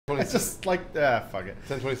It's just like, fuck it.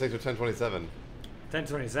 1026 or 1027.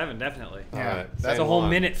 1027, definitely. Yeah, Right, That's a whole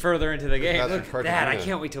minute further into the game. That's Look a at perfect that. I minute.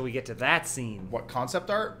 can't wait till we get to that scene. What, concept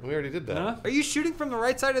art? We already did that. Huh? Are you shooting from the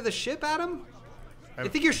right side of the ship, Adam? I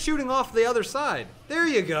think you're shooting off the other side. There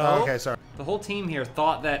you go. Oh, okay, sorry. The whole team here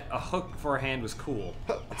thought that a hook for a hand was cool.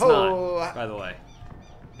 It's Ho! not, by the way.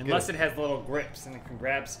 Unless it has little grips and it can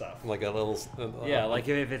grab stuff. Like a little. Yeah, like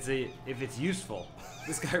if it's useful.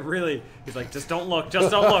 This guy really, he's like, just don't look, just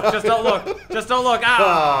don't look, just don't look, just don't look.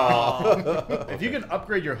 Ah! If you can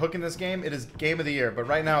upgrade your hook in this game, it is game of the year. But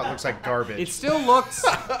right now, it looks like garbage. It still looks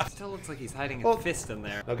like he's hiding a fist in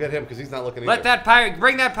there. I'll get him because he's not looking. Let that pirate,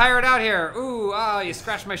 bring that pirate out here. Ooh, you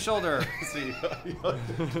scratched my shoulder.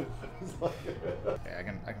 Okay, I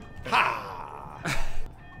can. Ha!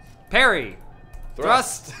 Parry.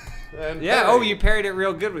 Thrust. And Yeah, parry. oh, you parried it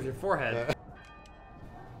real good with your forehead.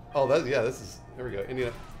 Oh, this is. Here we go.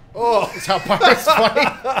 Indiana. Oh! That's how pirates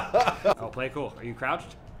fight. Oh, play cool. Are you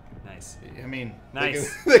crouched? Nice. I mean,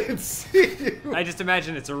 Nice. They can see you. I just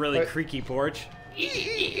imagine it's a really creaky porch.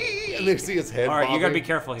 And they see his head. All right, you gotta bobbing. be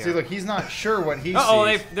careful here. see, look, he's not sure what he Uh-oh,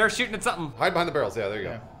 sees. they're shooting at something. Hide behind the barrels. Yeah, there you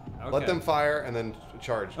go. Yeah. Let Okay. them fire and then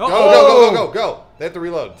charge. Oh, Go, oh! go. Go. They have to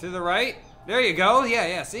reload. To the right. There you go.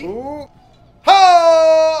 Yeah, see? Ooh.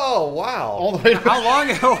 Oh, wow. All the way to How long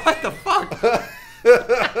ago? What the fuck?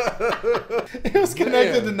 It was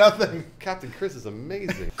connected to nothing. Kaptain Kris is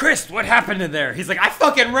amazing. Chris, what happened in there? He's like, I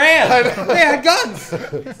fucking ran. They had guns.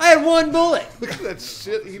 I had one bullet. Look at that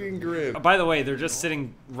shit-eating grin. By the way, they're just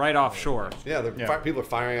sitting right offshore. Yeah, people are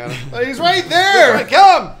firing at him. He's right there. Right,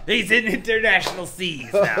 kill him! He's in international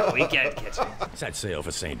seas now. We can't catch him. Set sail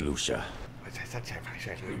for St. Lucia.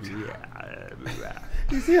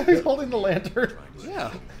 You see how he's holding the lantern?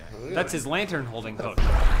 Yeah. That's his lantern holding hook.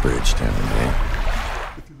 Bridge terminal.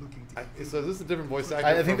 So is this a different voice actor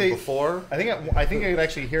I think from they before? I think I could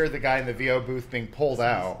actually hear the guy in the VO booth being pulled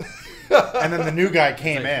out, and then the new guy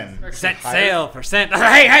came in. Set sail for St.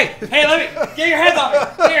 Hey, let me get your hands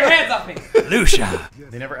off me. Get your hands off me. Lucia.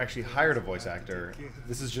 They never actually hired a voice actor.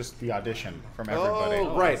 This is just the audition from everybody.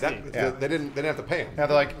 Oh, right. Yeah. They didn't have to pay him. Yeah,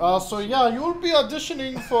 they're like, so yeah, you'll be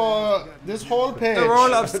auditioning for this whole page. The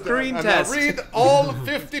roll of screen And now test. read all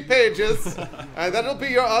 50 pages, and that'll be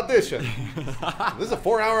your audition. This is a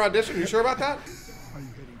 4-hour audition. You sure about that?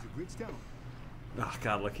 Oh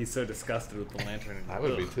god, look, he's so disgusted with the lantern. I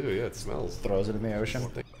would be too. Yeah, it smells. Throws it in the ocean.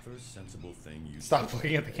 First sensible thing you. Stop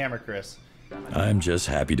looking at the camera, Chris. I'm just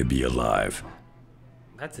happy to be alive.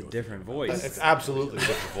 That's a different voice. It's absolutely a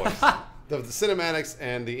different voice. The cinematics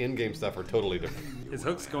and the in-game stuff are totally different. His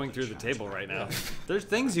hook's going through the table right now. There's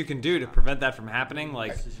things you can do to prevent that from happening,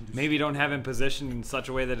 like maybe don't have him positioned in such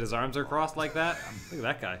a way that his arms are crossed like that. Look at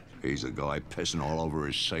that guy. He's a guy pissing all over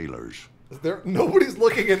his sailors. Nobody's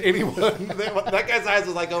looking at anyone. That guy's eyes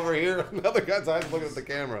is like over here. Another guy's eyes is looking at the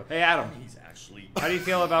camera. Hey Adam, how do you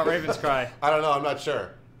feel about Raven's Cry? I don't know. I'm not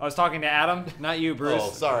sure. I was talking to Adam, not you, Bruce.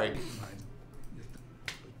 Oh, sorry.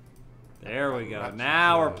 There we go.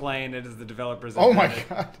 Now we're playing it as the developers. Oh my intended.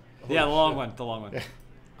 god. Yeah, the long one. The long one.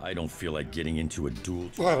 I don't feel like getting into a duel.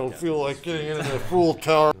 I don't feel like getting into the fool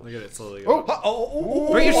tower. Look at it slowly. Oh,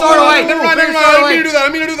 Put your sword away! Never mind, Put never your mind. sword I away! didn't mean to do that. I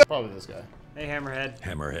didn't mean to do that. Probably this guy. Hey, Hammerhead.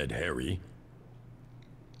 Hammerhead Harry.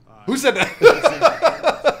 Who said that?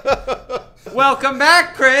 Welcome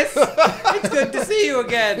back, Chris. It's good to see you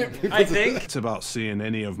again. I think. It's about seeing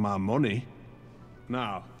any of my money.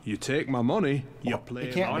 Now, you take my money, you play.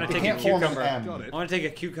 He can't, I wanna he take can't a form an cucumber. M. Got it. I want to take a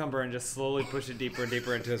cucumber and just slowly push it deeper and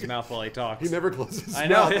deeper into his mouth while he talks. He never closes his I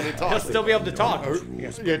know. mouth when he He'll talks. still be able to talk. And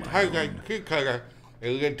that's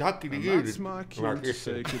my cue to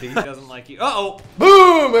say He doesn't like you. Uh-oh.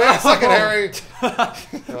 Boom! Man, suck it, Harry.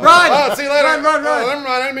 Run! Oh, see you later. Run, run, run. Oh, never mind.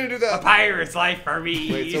 I didn't mean to do that. Pirate's life for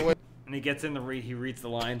me. Wait, so wait. And he gets in he reads the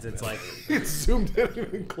lines. It's like, It zoomed in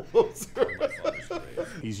even closer.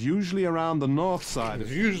 He's usually around the north side.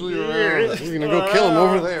 He's usually around. We're gonna go kill him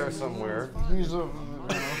over there somewhere.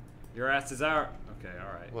 your ass is out. Okay,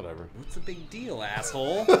 all right. Whatever. What's the big deal,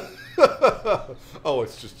 asshole? Oh,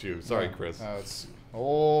 it's just you. Sorry, Chris. Oh, it's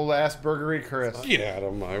old ass burgery Chris. Get out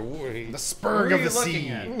of my way. The spurg Who are of you the looking sea.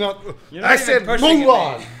 at? No, You're not I even said pushing move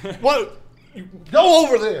on. at What? You go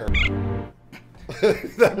over there.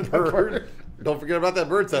 That bird. Don't forget about that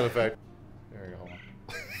bird sound effect. There you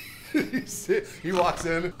go. Hold on. He walks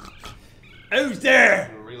in. Who's there?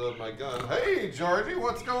 I'm gonna reload my gun. Hey, Georgie,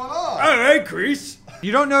 what's going on? All right, Chris.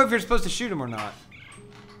 You don't know if you're supposed to shoot him or not.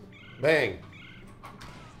 Bang.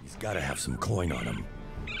 He's got to have some coin on him.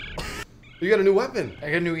 You got a new weapon. I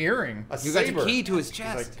got a new earring. A You got saber. the key to his Like,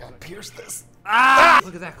 chest. gotta pierce this. Ah!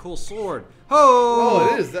 Look at that cool sword. Oh!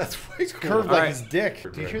 Oh, it is. That's why it's Curved cool. like Alright. his dick.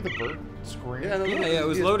 Do you hear the bird scream? Yeah, Yeah, it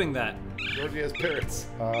was loading that. Georgie has parrots.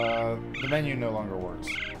 The menu no longer works.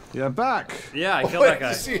 You're back. Yeah, I killed that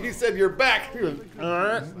guy. He said you're back.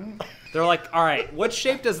 They're like, all right, what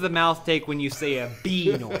shape does the mouth take when you say a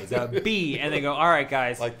B noise? A B. And they go, all right,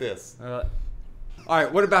 guys. Like this. All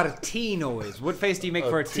right, what about a T noise? What face do you make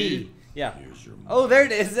for a T? T? Yeah. Oh, there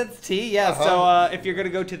it is. That's T. Yeah. So if you're gonna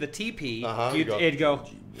go to the TP, it'd go.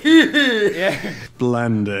 Yeah.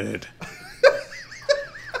 Splendid.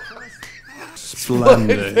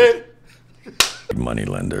 Splendid.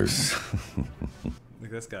 Moneylenders. Look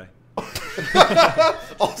at this guy.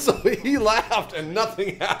 Also, he laughed and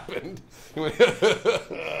nothing happened. And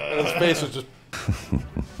his face was just.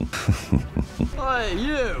 Hey,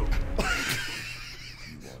 you!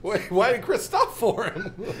 Wait, why did Chris stop for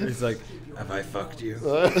him? He's like, have I fucked you?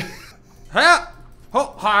 Ha!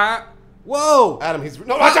 Ho ha! Whoa! Adam, he's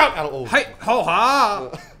no. Watch out! Adam, oh. Hey! Ho ha!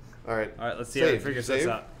 All right. All right, let's see how he Save. figures Did you this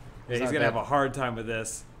save? out. Yeah, he's not gonna bad. have a hard time with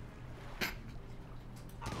this.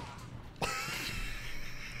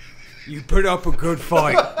 You put up a good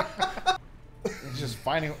fight. He's just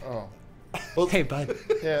finding. Oh. Hey, bud.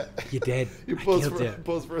 Yeah. You dead. You pose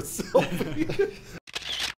for a selfie.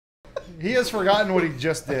 He has forgotten what he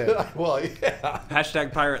just did. Well, yeah.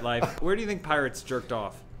 Hashtag pirate life. Where do you think pirates jerked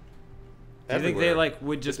off? Do you think they Everywhere. like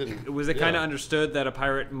would just? didn't- Was it yeah. kind of understood that a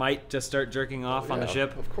pirate might just start jerking off on the Yeah,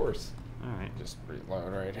 ship? Of course. All right. Just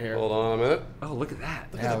reload right here. Hold on a minute. Oh, look at that.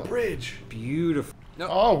 Look at the bridge. Beautiful. No,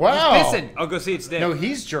 Oh wow! he's pissing. I'll go see its dick. No,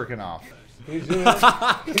 he's jerking off. He's doing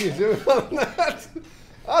that.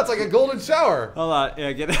 Oh, it's like a golden shower. Hold on.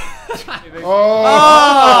 Yeah, get it.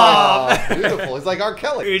 Oh! Beautiful. It's like R.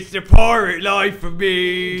 Kelly. It's the pirate life for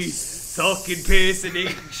me. Sucking piss and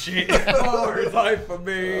eating shit. Pirate life for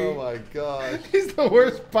me. Oh my god. He's the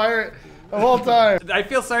worst pirate of all time. I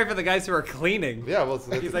feel sorry for the guys who are cleaning. Yeah, well,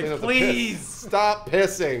 He's like, please. Stop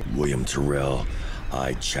pissing. William Terrell,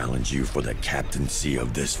 I challenge you for the captaincy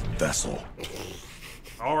of this vessel.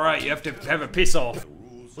 All right, you have to have a piss off.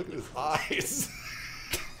 Look at his eyes.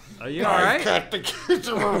 Are you all right? Captain Kris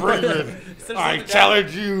Pirate. I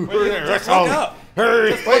challenge you. Just look up.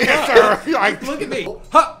 Hurry. Look at me.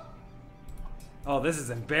 Huh. Oh, this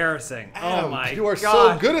is embarrassing. Oh Adam, my god. you are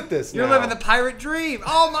so good at this You're now. living the pirate dream.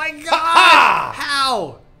 Oh my god.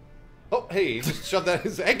 How? Oh, hey, you just shoved that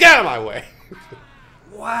in his... Hey, get out of my way.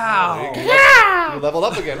 Wow. You leveled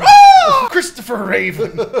up again. Christopher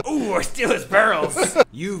Raven. Ooh, I steal his pearls.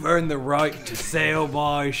 You've earned the right to sail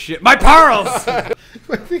my ship. My pearls!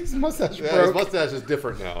 His mustache Yeah, his broke. mustache is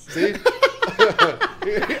different now. See?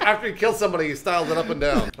 After he kills somebody, he styles it up and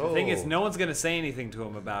down. The thing is, no one's gonna say anything to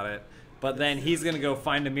him about it, but then he's gonna go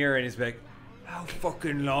find a mirror and he's like, how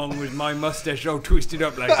fucking long was my mustache all twisted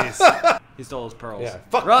up like this? He stole his pearls. Yeah,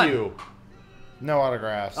 fuck Run. you. No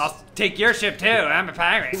autographs. I'll take your ship too. I'm a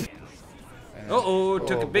pirate. Uh-oh,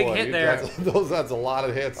 took a big boy, hit there. That's a lot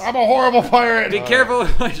of hits. I'm a horrible pirate. Be careful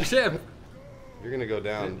with my ship. You're gonna go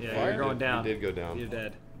down. Yeah, you're going down. You did go down. You're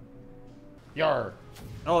dead. Yar.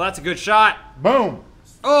 Oh, that's a good shot. Boom.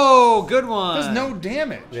 Oh, good one. Does no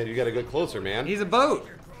damage. Yeah, you gotta go closer, man. He's a boat.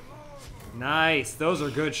 Nice. Those are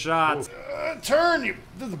good shots. Turn you.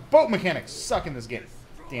 The boat mechanics suck in this game.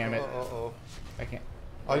 Damn it. Uh-oh. I can't.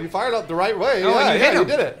 Oh, you fired up the right way. Oh, yeah, and you hit you him.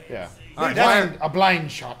 did it. Yeah. All right, Blind, a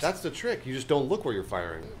blind shot. That's the trick. You just don't look where you're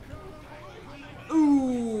firing.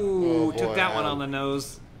 Ooh, Oh, took boy, that one Adam. on the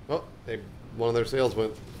nose. Oh, one of their sails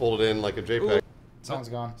went folded in like a JPEG. Sound's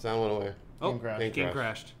gone. Sound went away. Oh, Game crashed. game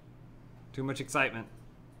crashed. Too much excitement.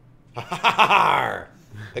 The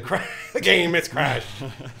game is crashed.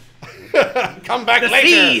 Come back The later.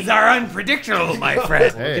 seas are unpredictable, my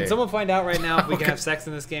friend. Hey. Can someone find out right now if we can have sex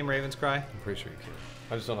in this game, Ravens Cry? I'm pretty sure you can.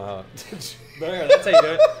 I just don't know how. There, that's how you do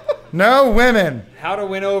it. No women. How to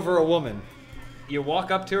win over a woman. You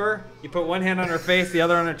walk up to her, you put one hand on her face, the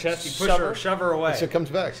other on her chest, you push her, shove her away. She comes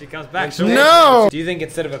back. She comes back. No. Do you think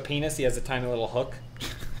instead of a penis, he has a tiny little hook?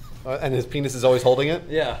 And his penis is always holding it?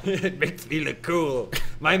 Yeah. It makes me look cool.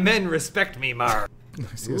 My men respect me, Mar.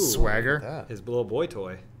 See his swagger. That. His little boy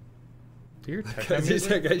toy. Dear Because he's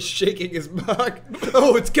that guy shaking his mug.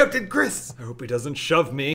 Oh, it's Kaptain Kris. I hope he doesn't shove me.